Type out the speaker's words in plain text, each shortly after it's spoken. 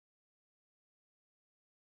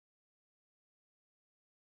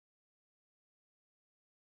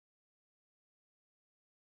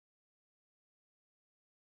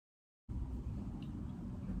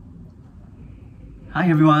Hi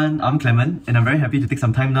everyone, I'm Clement and I'm very happy to take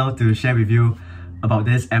some time now to share with you about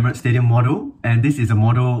this Emirates Stadium model. And this is a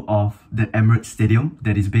model of the Emirates Stadium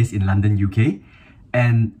that is based in London, UK.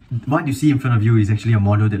 And what you see in front of you is actually a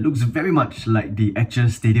model that looks very much like the actual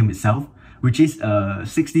stadium itself, which is a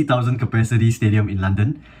 60,000 capacity stadium in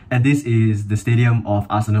London. And this is the stadium of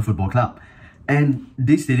Arsenal Football Club. And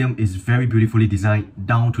this stadium is very beautifully designed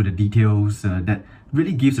down to the details that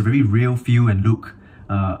really gives a very real feel and look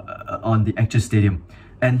on the actual stadium.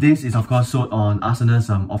 And this is of course sold on Arsenal's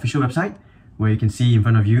official website, where you can see in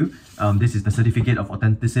front of you, this is the certificate of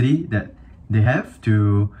authenticity that they have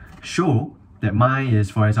to show that mine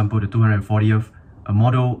is, for example, the 240th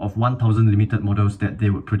model of 1000 limited models that they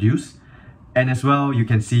would produce. And as well, you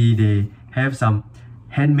can see they have some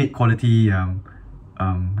handmade quality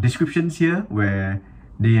descriptions here, where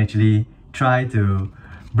they actually try to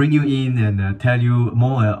bring you in and tell you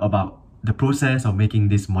more about the process of making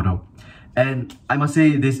this model. And I must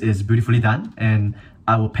say this is beautifully done, and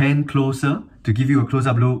I will pan closer to give you a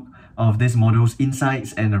close-up look of this model's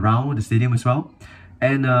insides and around the stadium as well.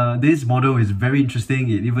 And this model is very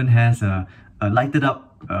interesting. It even has a lighted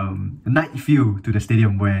up night feel to the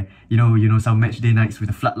stadium, where you know some match day nights with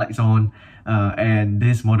the floodlights on, and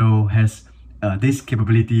this model has this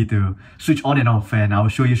capability to switch on and off, and I will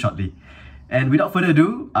show you shortly. And without further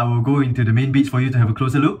ado, I will go into the main beats for you to have a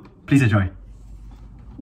closer look. Please enjoy.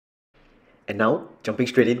 And now, jumping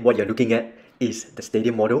straight in, what you're looking at is the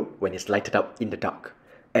stadium model when it's lighted up in the dark.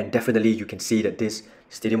 And definitely you can see that this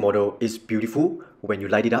stadium model is beautiful when you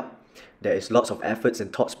light it up. There is lots of efforts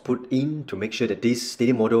and thoughts put in to make sure that this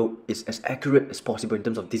stadium model is as accurate as possible in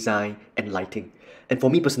terms of design and lighting. And for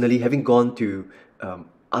me personally, having gone to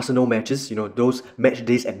Arsenal matches, those match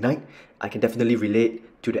days at night, I can definitely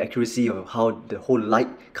relate to the accuracy of how the whole light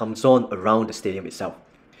comes on around the stadium itself.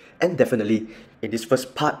 And definitely, in this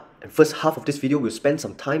first half of this video, we'll spend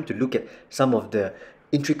some time to look at some of the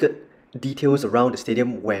intricate details around the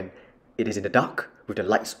stadium when it is in the dark with the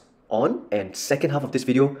lights on. And second half of this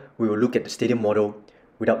video, we will look at the stadium model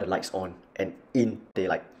without the lights on and in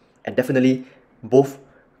daylight. And definitely, both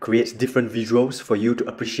creates different visuals for you to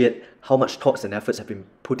appreciate how much thoughts and efforts have been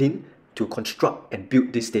put in to construct and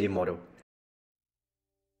build this stadium model.